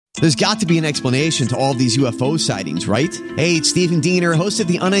There's got to be an explanation to all of these UFO sightings, right? Hey, it's Stephen Diener, host of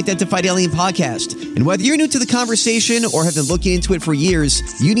the Unidentified Alien Podcast. And whether you're new to the conversation or have been looking into it for years,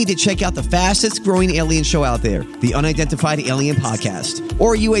 you need to check out the fastest growing alien show out there, the Unidentified Alien Podcast,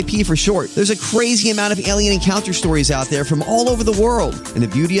 or UAP for short. There's a crazy amount of alien encounter stories out there from all over the world. And the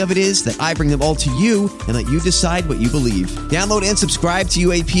beauty of it is that I bring them all to you and let you decide what you believe. Download and subscribe to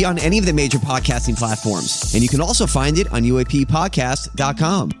UAP on any of the major podcasting platforms. And you can also find it on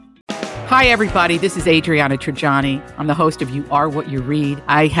UAPpodcast.com. Hi, everybody. This is Adriana Trajani. I'm the host of You Are What You Read.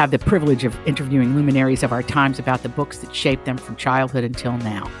 I have the privilege of interviewing luminaries of our times about the books that shaped them from childhood until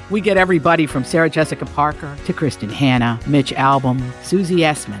now. We get everybody from Sarah Jessica Parker to Kristen Hanna, Mitch Albom, Susie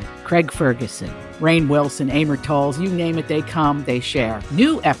Essman, Craig Ferguson, Rainn Wilson, Amor Tolls, you name it, they come, they share.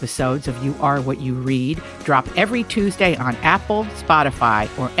 New episodes of You Are What You Read drop every Tuesday on Apple, Spotify,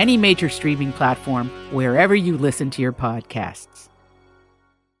 or any major streaming platform wherever you listen to your podcasts.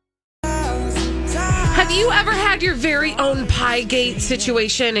 Have you ever had your very own Piegate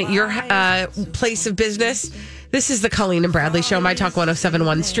situation at your place of business? This is the Colleen and Bradley Show, My Talk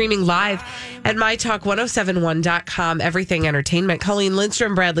 1071, streaming live at mytalk1071.com, everything entertainment. Colleen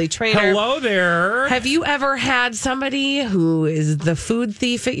Lindstrom, Bradley Trainer. Hello there. Have you ever had somebody who is the food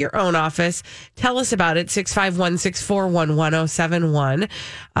thief at your own office? Tell us about it, 651-641-1071.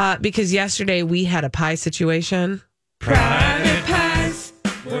 Because yesterday we had a pie situation. Private pies,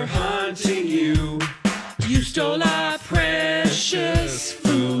 we're haunting you. You stole our precious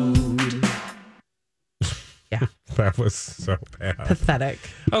food. Yeah. That was so bad. Pathetic.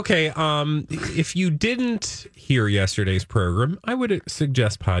 Okay, if you didn't hear yesterday's program, I would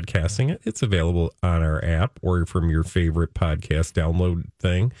suggest podcasting it. It's available on our app or from your favorite podcast download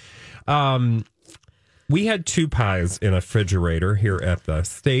thing. We had two pies in a refrigerator here at the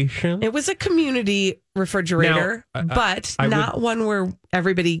station. It was a community refrigerator, but not one where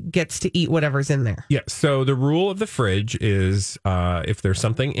everybody gets to eat whatever's in there. Yeah, so the rule of the fridge is if there's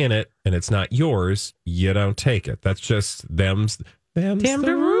something in it and it's not yours, you don't take it. That's just them's the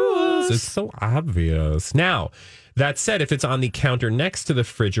rules. It's so obvious. Now, that said, if it's on the counter next to the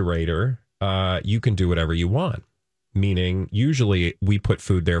refrigerator, you can do whatever you want. Meaning, usually we put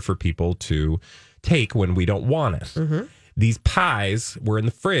food there for people to take when we don't want it. Mm-hmm. These pies were in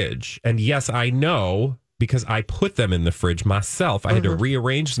the fridge. And yes, I know because I put them in the fridge myself. I had to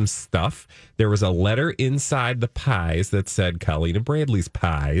rearrange some stuff. There was a letter inside the pies that said Colleen and Bradley's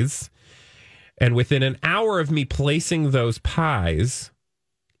pies. And within an hour of me placing those pies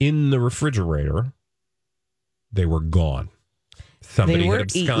in the refrigerator, they were gone. Somebody had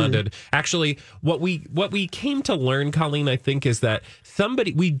absconded. Eaten. Actually, what we came to learn, Colleen, I think, is that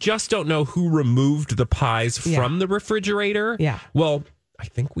we just don't know who removed the pies from the refrigerator. Yeah. Well, I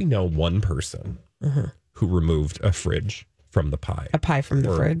think we know one person who removed a fridge from the pie. A pie from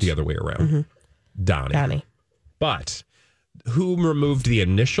the fridge. The other way around. Donnie. But who removed the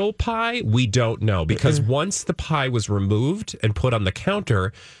initial pie, we don't know. Because once the pie was removed and put on the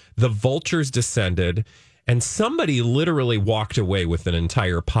counter, the vultures descended. And somebody literally walked away with an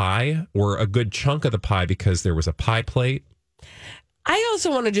entire pie or a good chunk of the pie because there was a pie plate. I also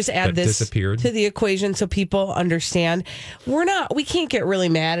want to just add this to the equation so people understand. We can't get really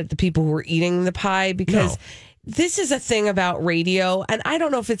mad at the people who are eating the pie because this is a thing about radio. And I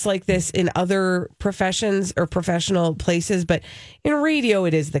don't know if it's like this in other professions or professional places, but in radio,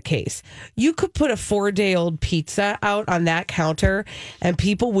 it is the case. You could put a 4-day-old pizza out on that counter and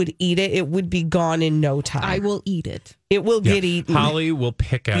people would eat it. It would be gone in no time. I will eat it. It will get eaten. Holly will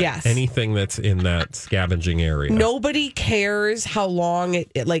pick at anything that's in that scavenging area. Nobody cares how long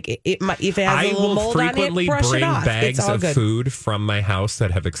it might, if it has a little mold on it, brush it off. I will frequently bring bags of food from my house that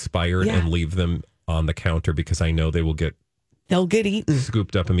have expired and leave them on the counter because I know they'll get eaten,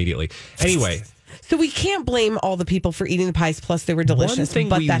 scooped up immediately. Anyway, so we can't blame all the people for eating the pies. Plus, they were delicious. One thing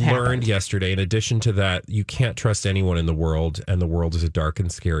we learned yesterday, in addition to that, you can't trust anyone in the world, and the world is a dark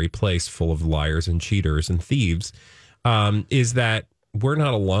and scary place full of liars and cheaters and thieves. Is that we're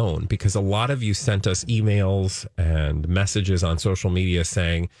not alone because a lot of you sent us emails and messages on social media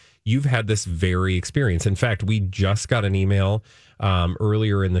saying you've had this very experience. In fact, we just got an email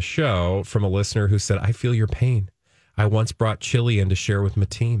earlier in the show from a listener who said, I feel your pain. I once brought chili in to share with my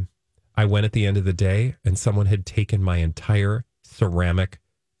team. I went at the end of the day and someone had taken my entire ceramic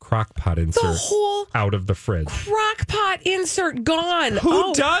crock pot insert out of the fridge. Crock pot insert gone.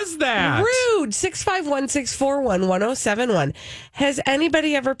 Who does that? Rude. 651-641-1071. Has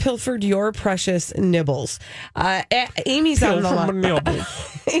anybody ever pilfered your precious nibbles? Amy's on the line.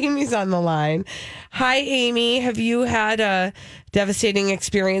 Amy's on the line. Hi, Amy. Have you had a devastating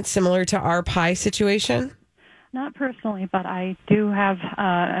experience similar to our pie situation? not personally, but I do have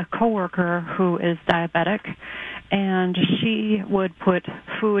a coworker who is diabetic, and she would put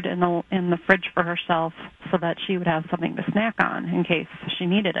food in the fridge for herself so that she would have something to snack on in case she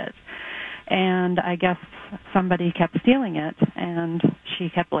needed it. And I guess somebody kept stealing it, and she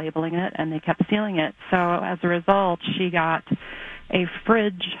kept labeling it, and they kept stealing it. So as a result, she got a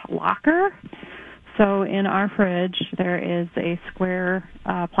fridge locker. So in our fridge, there is a square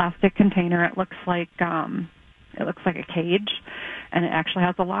plastic container. It looks like a cage, and it actually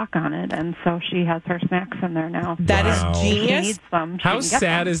has a lock on it. And so she has her snacks in there now. That is genius. She needs them. How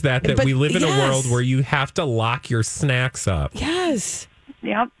sad is that we live in a world where you have to lock your snacks up? Yes.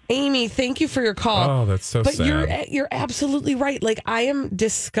 Yep. Amy, thank you for your call. Oh, that's so sad. But you're absolutely right. Like, I am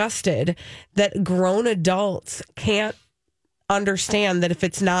disgusted that grown adults can't understand that if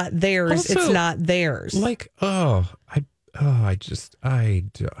it's not theirs, also, it's not theirs. Like, I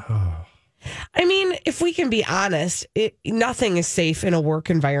mean, if we can be honest, nothing is safe in a work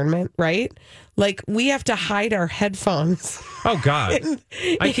environment, right? Like, we have to hide our headphones. Oh, God.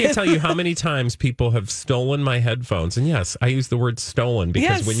 I can't tell you how many times people have stolen my headphones. And yes, I use the word stolen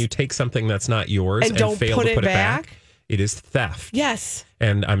because when you take something that's not yours and don't fail to put it back, it is theft. Yes.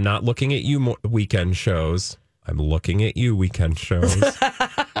 And I'm not looking at you, weekend shows. I'm looking at you, weekend shows.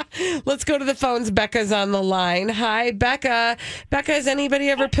 Let's go to the phones. Becca's on the line. Hi, Becca. Becca, has anybody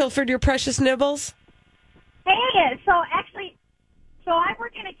ever pilfered your precious nibbles? Hey, so I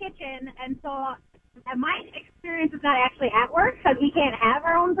work in a kitchen, and so my experience is not actually at work because we can't have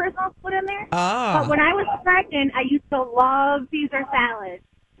our own personal food in there. But when I was pregnant, I used to love Caesar salad.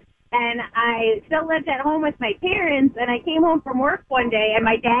 And I still lived at home with my parents, and I came home from work one day, and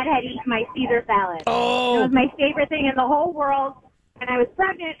my dad had eaten my Caesar salad. Oh. It was my favorite thing in the whole world, and I was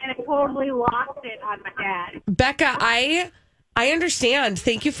pregnant, and I totally lost it on my dad. Becca, I understand.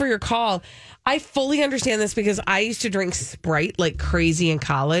 Thank you for your call. I fully understand this because I used to drink Sprite like crazy in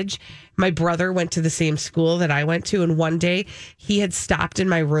college. My brother went to the same school that I went to, and one day he had stopped in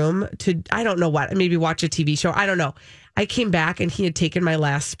my room to, I don't know what, maybe watch a TV show. I don't know. I came back and he had taken my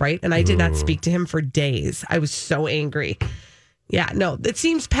last Sprite, and I did not speak to him for days. I was so angry. Yeah, no, it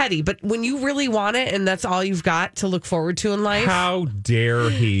seems petty, but when you really want it and that's all you've got to look forward to in life. How dare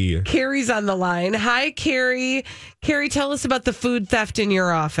he? Carrie's on the line. Hi, Carrie. Carrie, tell us about the food theft in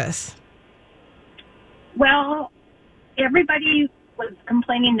your office. Well, everybody was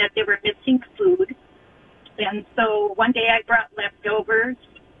complaining that they were missing food. And so one day I brought leftovers,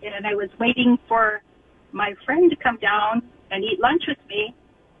 and I was waiting for my friend to come down and eat lunch with me.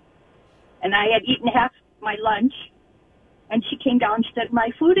 And I had eaten half my lunch. And she came down and she said,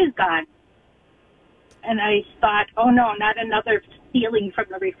 my food is gone. And I thought, oh, no, not another stealing from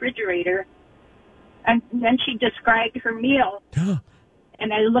the refrigerator. And then she described her meal.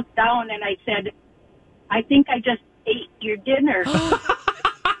 And I looked down and I said, I think I just ate your dinner.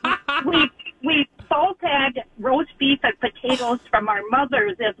 We both had roast beef and potatoes from our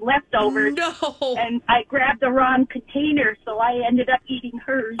mothers as leftovers. No. And I grabbed the wrong container, so I ended up eating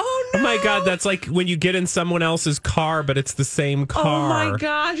hers. Oh, no. Oh, my God. That's like when you get in someone else's car, but it's the same car. Oh, my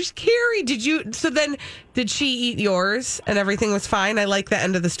gosh. Carrie, did she eat yours and everything was fine? I like the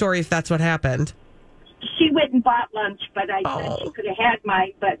end of the story if that's what happened. She went and bought lunch, but I said she could have had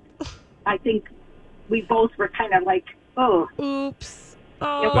mine, but I think we both were kind of like, oh. Oops.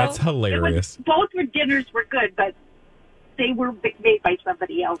 Oh, that's hilarious. Both dinners were good, but they were made by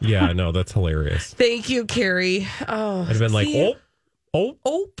somebody else. Yeah, no, that's hilarious. Thank you, Carrie. Oh, I'd have been like,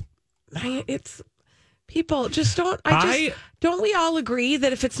 It's people just don't. Don't we all agree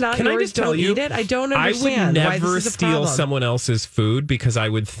that if it's not yours, don't eat it? I don't understand. I would never steal someone else's food because I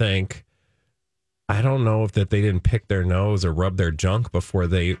would think, I don't know if that they didn't pick their nose or rub their junk before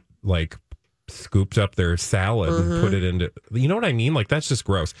they scooped up their salad and put it into, you know what I mean? Like, that's just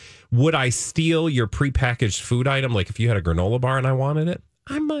gross. Would I steal your prepackaged food item? Like if you had a granola bar and I wanted it,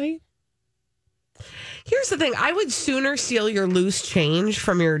 I might. Here's the thing. I would sooner steal your loose change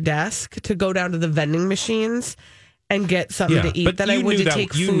from your desk to go down to the vending machines and get something to eat than I would to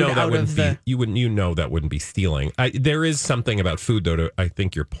take food out of the... You know that wouldn't be stealing. There is something about food, though, I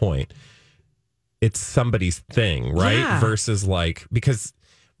think your point. It's somebody's thing, right? Yeah. Versus because...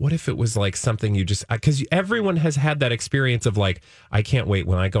 What if it was like something you just, because everyone has had that experience of like, I can't wait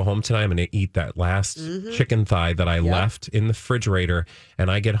when I go home tonight, I'm going to eat that last chicken thigh that I left in the refrigerator. And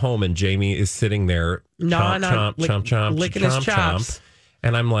I get home and Jamie is sitting there, licking his chops.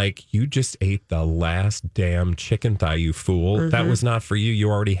 And I'm like, you just ate the last damn chicken thigh, you fool. That was not for you. You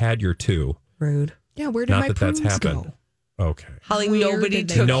already had your two. Rude. Yeah, where did my prunes go? Okay. Holly, nobody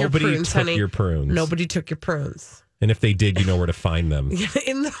took your prunes, honey. Nobody took your prunes. Nobody took your prunes. And if they did, you know where to find them.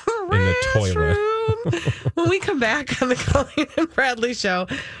 In the in the toilet. When we come back on the Colleen and Bradley show,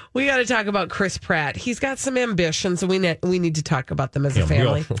 we got to talk about Chris Pratt. He's got some ambitions, and we need to talk about them as a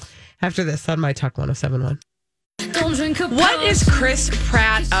family. After this on My Talk 107.1. What is Chris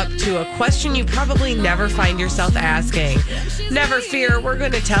Pratt up to? A question you probably never find yourself asking. Never fear, we're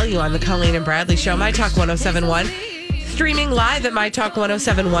going to tell you on the Colleen and Bradley show, My Talk 107.1. Streaming live at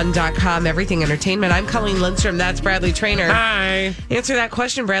MyTalk1071.com. Everything Entertainment. I'm Colleen Lindstrom. That's Bradley Traynor. Hi. Answer that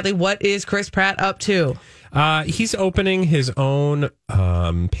question, Bradley. What is Chris Pratt up to? He's opening his own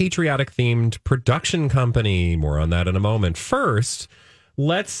patriotic-themed production company. More on that in a moment. First,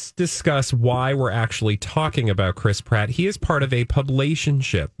 let's discuss why we're actually talking about Chris Pratt. He is part of a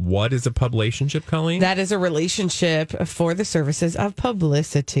publicationship. What is a publicationship, Colleen? That is a relationship for the services of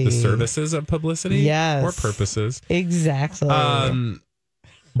publicity. The services of publicity? Yes. Or purposes? Exactly.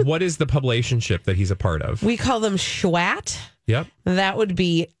 What is the publicationship that he's a part of? We call them SCHWAT. Yep. That would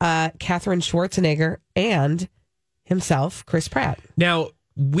be Katherine Schwarzenegger and himself, Chris Pratt. Now,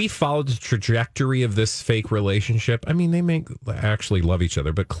 we followed the trajectory of this fake relationship. I mean, they may actually love each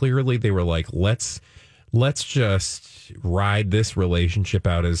other, but clearly they were like, let's just ride this relationship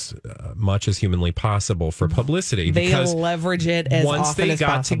out as much as humanly possible for publicity. They because leverage it as once often they as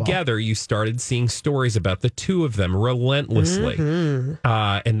got possible. together, you started seeing stories about the two of them relentlessly.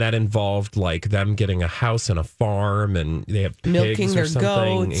 And that involved like them getting a house and a farm, and they have pigs milking their or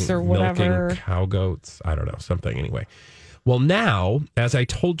something, goats or whatever. milking cow goats. I don't know, something anyway. Well, now, as I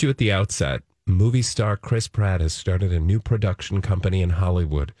told you at the outset, movie star Chris Pratt has started a new production company in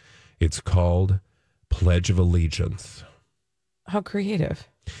Hollywood. It's called Pledge of Allegiance. How creative.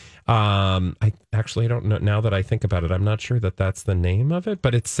 I don't know. Now that I think about it, I'm not sure that that's the name of it,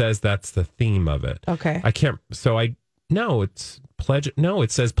 but it says that's the theme of it. Okay. It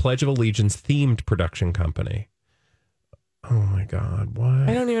says Pledge of Allegiance themed production company. Oh my God, what?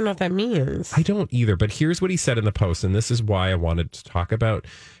 I don't even know what that means. I don't either, but here's what he said in the post, and this is why I wanted to talk about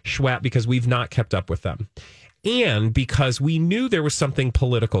SCHWAT, because we've not kept up with them. And because we knew there was something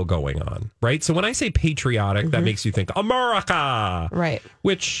political going on, right? So when I say patriotic, that makes you think America. Right.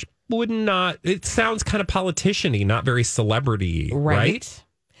 Which it sounds kind of politician-y, not very celebrity, right?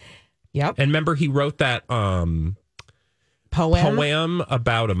 Yep. And remember, he wrote that poem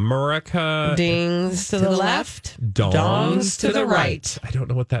about America. Dings to the left, dongs to the right. I don't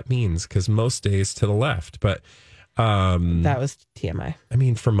know what that means, because most days to the left, but that was TMI. I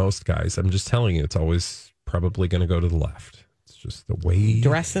mean, for most guys, I'm just telling you, it's always probably going to go to the left. It's just the way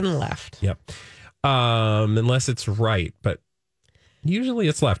dressing left. Yep. Unless it's right, but usually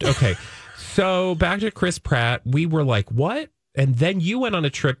it's left. Okay. So back to Chris Pratt. We were like, what? And then you went on a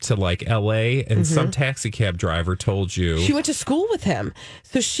trip to like LA, and some taxi cab driver told you she went to school with him.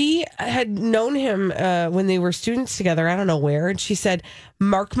 So she had known him when they were students together. I don't know where. And she said,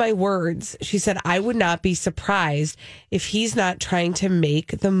 mark my words. She said, I would not be surprised if he's not trying to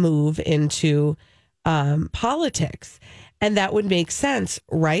make the move into politics. And that would make sense,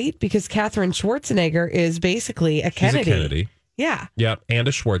 right? Because Katherine Schwarzenegger is basically a Kennedy. She's a Kennedy. Yeah. Yep. And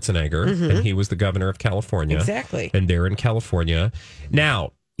a Schwarzenegger. And he was the governor of California. Exactly. And they're in California.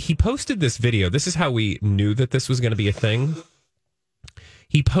 Now, he posted this video. This is how we knew that this was going to be a thing.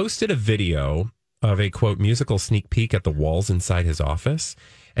 He posted a video of a, quote, musical sneak peek at the walls inside his office.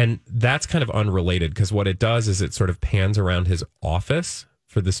 And that's kind of unrelated, because what it does is it sort of pans around his office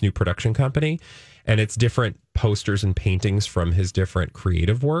for this new production company. And it's different posters and paintings from his different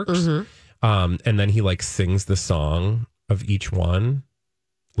creative works. And then he like sings the song of each one,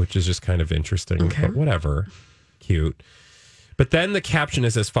 which is just kind of interesting, but whatever. Cute. But then the caption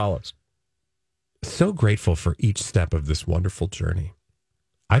is as follows. So grateful for each step of this wonderful journey.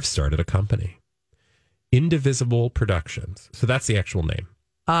 I've started a company, Indivisible Productions. So that's the actual name.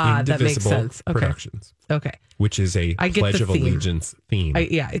 That makes sense. Okay. Productions. Okay. Which is a Pledge of Allegiance theme.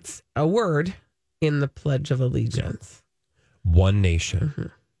 It's a word in the Pledge of Allegiance. Yeah. One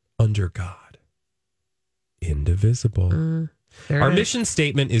nation under God. Indivisible. Our mission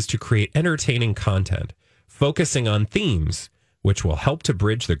statement is to create entertaining content, focusing on themes which will help to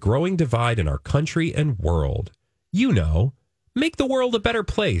bridge the growing divide in our country and world. You know, make the world a better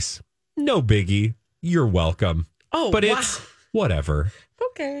place. No biggie. You're welcome. But it's whatever.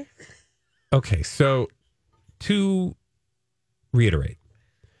 Okay, so to reiterate,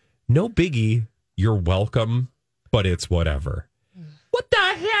 no biggie. You're welcome, but it's whatever. What the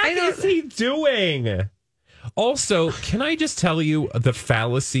heck is he doing? Also, can I just tell you the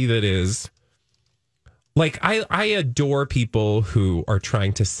fallacy that is, like, I adore people who are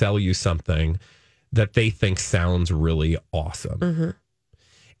trying to sell you something that they think sounds really awesome.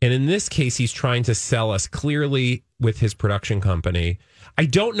 And in this case, he's trying to sell us clearly with his production company. I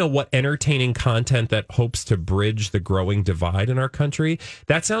don't know what entertaining content that hopes to bridge the growing divide in our country.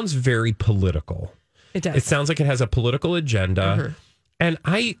 That sounds very political. It does. It sounds like it has a political agenda. Mm-hmm. And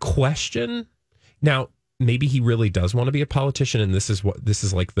I question, now, maybe he really does want to be a politician. And this is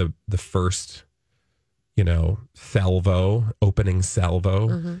like the first, opening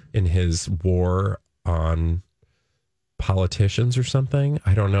salvo in his war on politicians or something.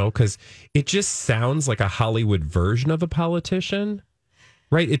 I don't know, because it just sounds like a Hollywood version of a politician,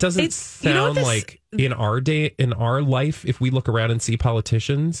 right? It doesn't sound like in our day, in our life, if we look around and see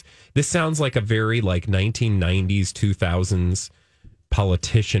politicians, this sounds like a very like 1990s, 2000s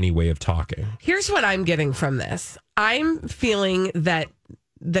politician-y way of talking. Here's what I'm getting from this. I'm feeling that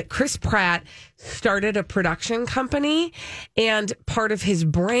Chris Pratt started a production company, and part of his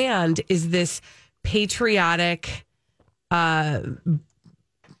brand is this patriotic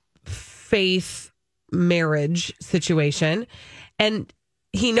faith marriage situation, and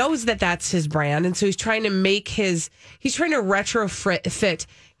he knows that that's his brand, and so he's trying to retrofit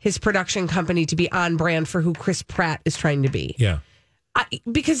his production company to be on brand for who Chris Pratt is trying to be. Yeah.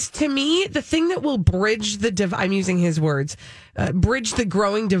 Because to me, the thing that will bridge I'm using his words, bridge the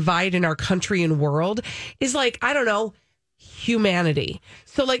growing divide in our country and world is like, I don't know, humanity.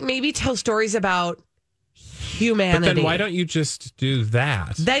 So like maybe tell stories about humanity. But then why don't you just do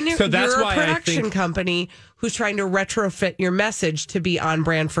that? Then you're a production company who's trying to retrofit your message to be on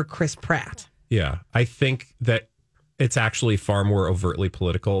brand for Chris Pratt. Yeah, I think that it's actually far more overtly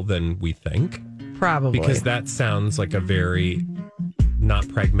political than we think. Probably. Because that sounds like a very not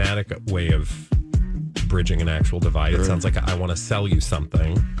pragmatic way of bridging an actual divide. It sounds like I want to sell you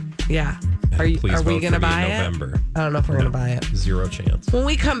something. Yeah. Are we going to buy it? November. I don't know if we're going to buy it. Zero chance. When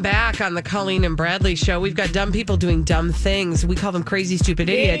we come back on the Colleen and Bradley show, we've got dumb people doing dumb things. We call them crazy, stupid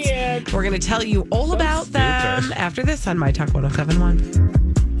idiots. We're going to tell you all about them after this on My Talk 107.1.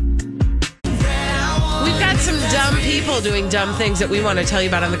 We've got some dumb people doing dumb things that we want to tell you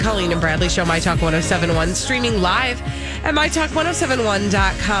about on the Colleen and Bradley show, My Talk 107.1, streaming live at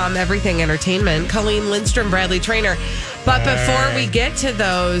MyTalk1071.com. Everything entertainment. Colleen Lindstrom, Bradley Trainer. But before we get to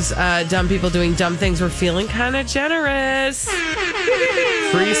those dumb people doing dumb things, we're feeling kind of generous.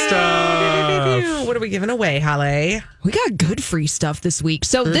 Free stuff. What are we giving away, Holly? We got good free stuff this week.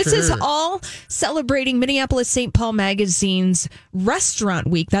 So this is all celebrating Minneapolis St. Paul Magazine's Restaurant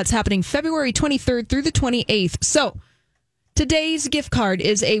Week. That's happening February 23rd through the 28th. So today's gift card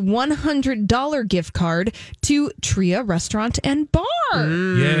is a $100 gift card to Tria Restaurant and Bar.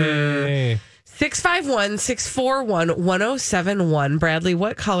 Yay. 651-641-1071. Bradley,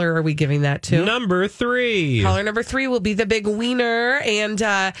 what color are we giving that to? Number 3. Color number 3 will be the big wiener. And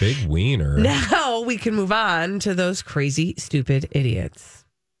big wiener. Now we can move on to those crazy, stupid idiots.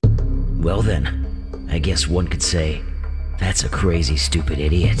 Well then, I guess one could say that's a crazy, stupid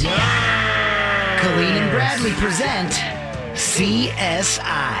idiot. Yeah! Colleen and Bradley present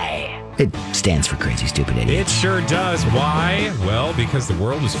CSI. It stands for Crazy Stupid Idiot. It sure does. Why? Well, because the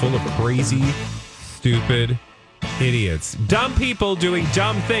world is full of crazy, stupid idiots. Dumb people doing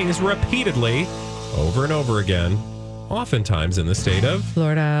dumb things repeatedly, over and over again, oftentimes in the state of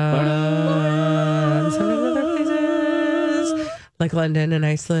Florida. And some other places, like London and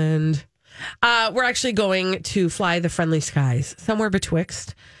Iceland. We're actually going to fly the friendly skies, somewhere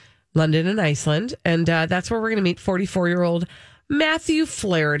betwixt London and Iceland. And that's where we're going to meet 44-year-old Matthew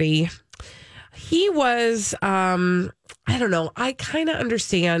Flaherty. He was, I don't know, I kind of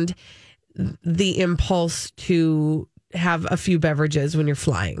understand the impulse to have a few beverages when you're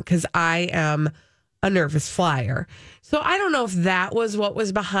flying, because I am a nervous flyer. So I don't know if that was what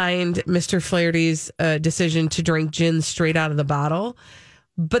was behind Mr. Flaherty's decision to drink gin straight out of the bottle,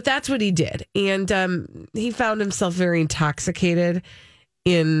 but that's what he did. And he found himself very intoxicated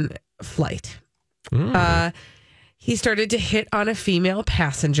in flight. He started to hit on a female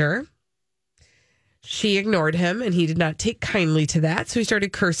passenger. She ignored him, and he did not take kindly to that. So he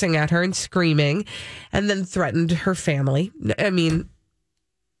started cursing at her and screaming, and then threatened her family. I mean,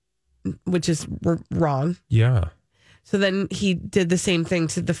 which is wrong. Yeah. So then he did the same thing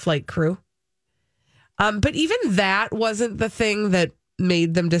to the flight crew. But even that wasn't the thing that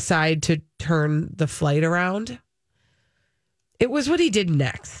made them decide to turn the flight around. It was what he did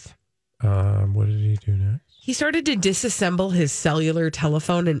next. What did he do next? He started to disassemble his cellular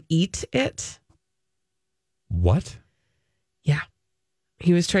telephone and eat it. What? Yeah.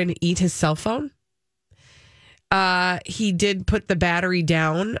 He was trying to eat his cell phone. He did put the battery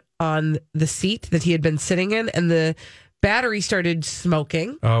down on the seat that he had been sitting in, and the battery started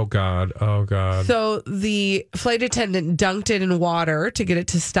smoking. Oh, God. So the flight attendant dunked it in water to get it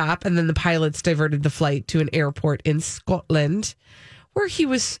to stop, and then the pilots diverted the flight to an airport in Scotland, where he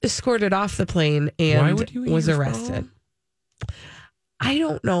was escorted off the plane and was arrested. I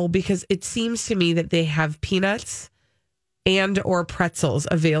don't know, because it seems to me that they have peanuts and or pretzels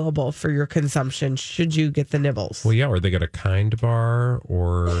available for your consumption should you get the nibbles. Well, yeah, or they got a Kind bar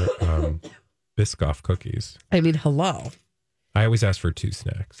or Biscoff cookies. I mean, hello. I always ask for 2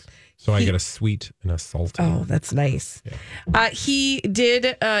 snacks. So I get a sweet and a salty. Oh, that's nice. Yeah. He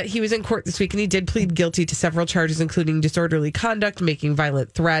was in court this week and he did plead guilty to several charges, including disorderly conduct, making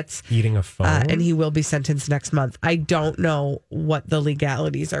violent threats, eating a phone. And he will be sentenced next month. I don't know what the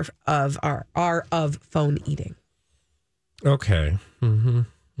legalities are of phone eating. Okay. Mm-hmm.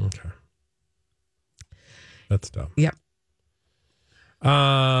 Okay. That's dumb. Yep.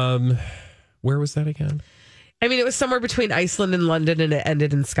 Where was that again? I mean, it was somewhere between Iceland and London, and it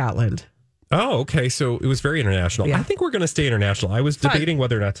ended in Scotland. Oh, okay. So it was very international. Yeah. I think we're going to stay international. I was debating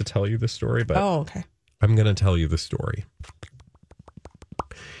whether or not to tell you the story, but okay. I'm going to tell you the story.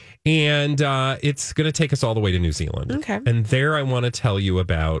 And it's going to take us all the way to New Zealand. Okay. And there I want to tell you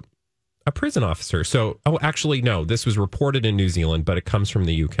about a prison officer. So, actually, no, this was reported in New Zealand, but it comes from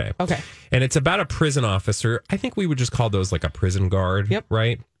the UK. Okay. And it's about a prison officer. I think we would just call those like a prison guard, yep.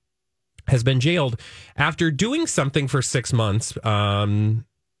 Right? Has been jailed after doing something for 6 months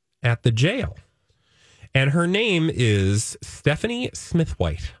at the jail. And her name is Stephanie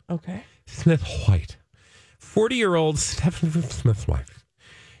Smith-White. Okay. Smith-White. 40-year-old Stephanie Smith-White.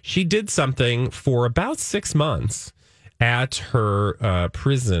 She did something for about 6 months at her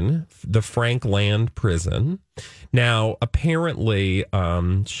prison, the Frank Land prison. Now, apparently,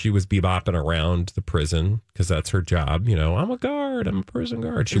 she was bebopping around the prison because that's her job. You know, I'm a guard. I'm a prison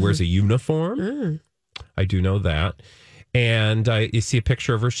guard. She wears a uniform. I do know that. And you see a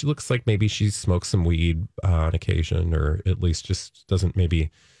picture of her. She looks like maybe she smokes some weed on occasion, or at least just doesn't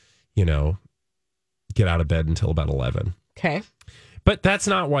maybe, get out of bed until about 11. Okay. But that's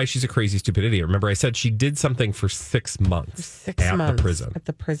not why she's a crazy, stupid idiot. Remember, I said she did something for 6 months at the prison. At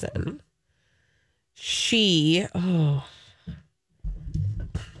the prison. She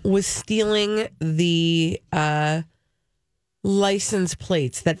was stealing the license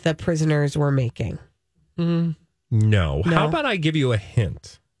plates that the prisoners were making. No. How about I give you a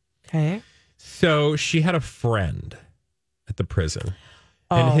hint? Okay. So she had a friend at the prison,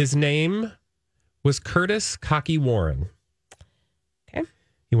 and his name was Curtis Cocky Warren. Okay.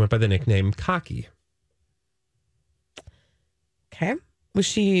 He went by the nickname Cocky. Okay. Was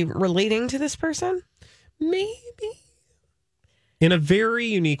she relating to this person? Maybe. In a very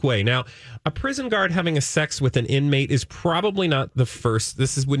unique way. Now, a prison guard having a sex with an inmate is probably not the first.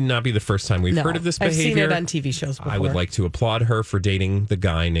 Would not be the first time we've heard of this behavior. I've seen it on TV shows before. I would like to applaud her for dating the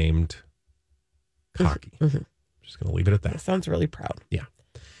guy named Cocky. Mm-hmm. Just going to leave it at that. That sounds really proud. Yeah.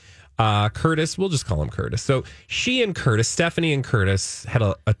 Curtis, we'll just call him Curtis. So Stephanie and Curtis had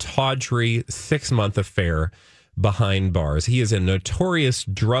a tawdry 6-month affair behind bars. He is a notorious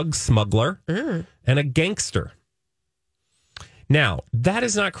drug smuggler and a gangster. Now, that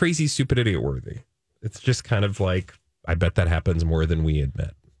is not crazy, stupid, idiot worthy. It's just kind of like, I bet that happens more than we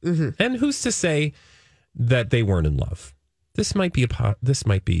admit. Mm-hmm. And who's to say that they weren't in love? This might be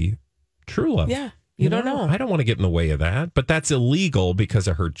true love. Yeah. You don't know. I don't want to get in the way of that, but that's illegal because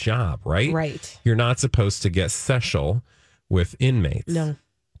of her job, right? Right. You're not supposed to get sexual with inmates. No.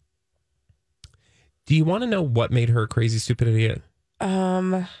 Do you want to know what made her a crazy, stupid idiot?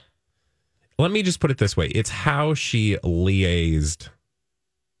 Let me just put it this way. It's how she liaised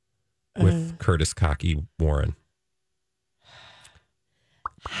with Curtis Cocky Warren.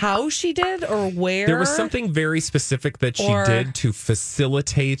 How she did or where? There was something very specific that she did to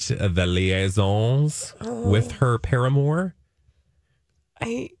facilitate the liaisons with her paramour.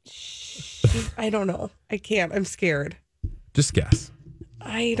 I don't know. I can't. I'm scared. Just guess.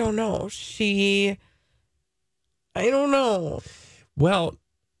 I don't know. I don't know. Well,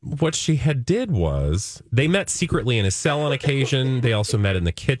 what she had did was they met secretly in a cell on occasion. They also met in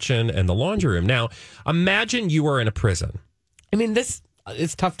the kitchen and the laundry room. Now, imagine you are in a prison. I mean, this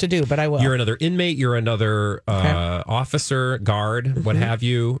is tough to do, but I will. You're another inmate. You're another officer, guard, what have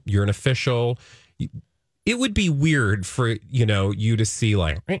you. You're an official. It would be weird for, you to see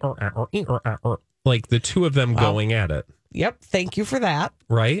like the two of them going at it. Yep. Thank you for that.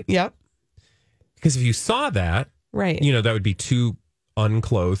 Right? Yep. Because if you saw that, right, that would be two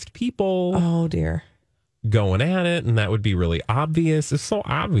unclothed people. Oh, dear. Going at it, and that would be really obvious. It's so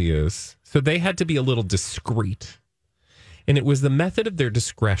obvious. So they had to be a little discreet. And it was the method of their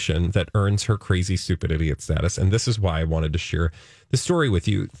discretion that earns her crazy, stupid idiot status. And this is why I wanted to share the story with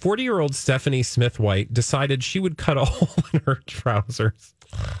you. 40-year-old Stephanie Smith White decided she would cut a hole in her trousers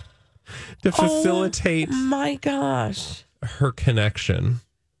to facilitate my gosh, her connection.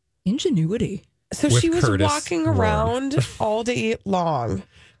 Ingenuity. So she was Curtis walking around all day long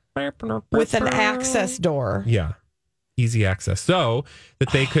with an access door. Yeah. Easy access. So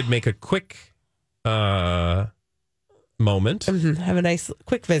that they could make a quick moment. Have a nice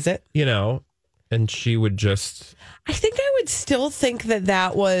quick visit. And she would just... I think I would still think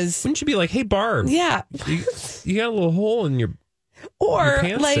that was... Wouldn't you be like, hey, Barb. Yeah. You got a little hole in your... Or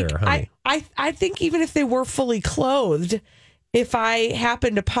pants like, there, honey. I think even if they were fully clothed, if I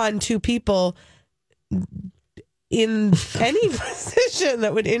happened upon two people in any position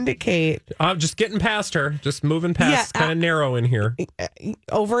that would indicate... I'm just getting past her, just moving past, kind of narrow in here.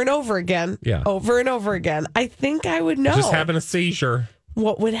 Over and over again. Yeah. Over and over again. I think I would know. Just having a seizure.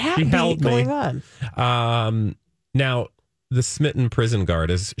 What would happen going on? Now, the smitten prison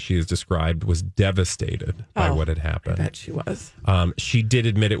guard, as she is described, was devastated by what had happened. I bet she was. She did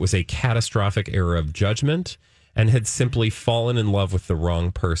admit it was a catastrophic error of judgment and had simply fallen in love with the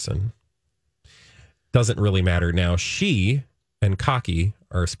wrong person. Doesn't really matter now. She and Cocky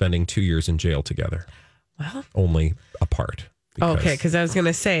are spending 2 years in jail together. Well, only apart. Okay, because I was going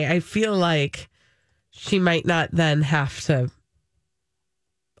to say, I feel like she might not then have to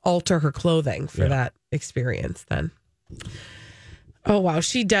alter her clothing for that experience then. Oh, wow.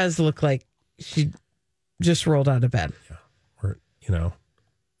 She does look like she just rolled out of bed. Yeah. Or,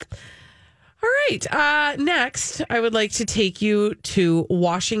 All right. Next, I would like to take you to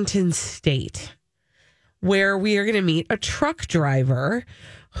Washington State, where we are going to meet a truck driver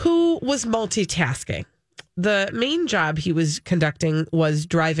who was multitasking. The main job he was conducting was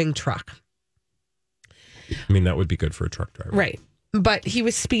driving truck. I mean, that would be good for a truck driver. Right. But he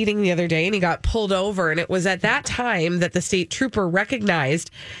was speeding the other day and he got pulled over. And it was at that time that the state trooper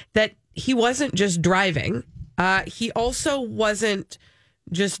recognized that he wasn't just driving. He also wasn't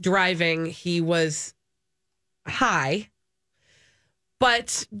just driving. He was high.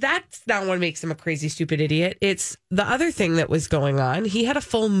 But that's not what makes him a crazy, stupid idiot. It's the other thing that was going on. He had a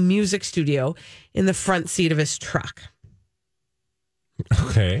full music studio in the front seat of his truck.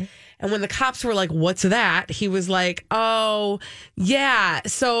 Okay. And when the cops were like, what's that? He was like, oh, yeah.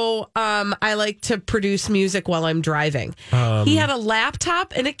 So I like to produce music while I'm driving. He had a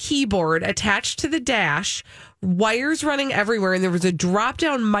laptop and a keyboard attached to the dash, wires running everywhere. And there was a drop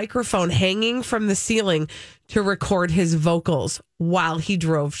down microphone hanging from the ceiling to record his vocals while he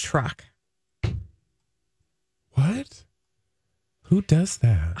drove truck. What? Who does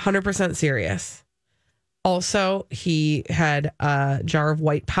that? 100% serious. Also, he had a jar of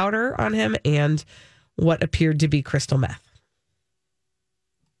white powder on him and what appeared to be crystal meth.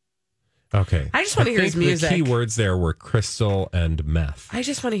 Okay. I just want to hear his music. The key words there were crystal and meth. I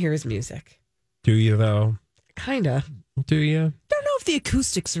just want to hear his music. Do you, though? Kind of. Do you? Don't know if the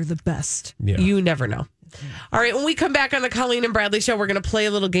acoustics are the best. Yeah. You never know. All right, when we come back on the Colleen and Bradley Show, we're going to play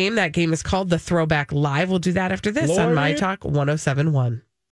a little game. That game is called the Throwback Live. We'll do that after this on My Talk 107.1.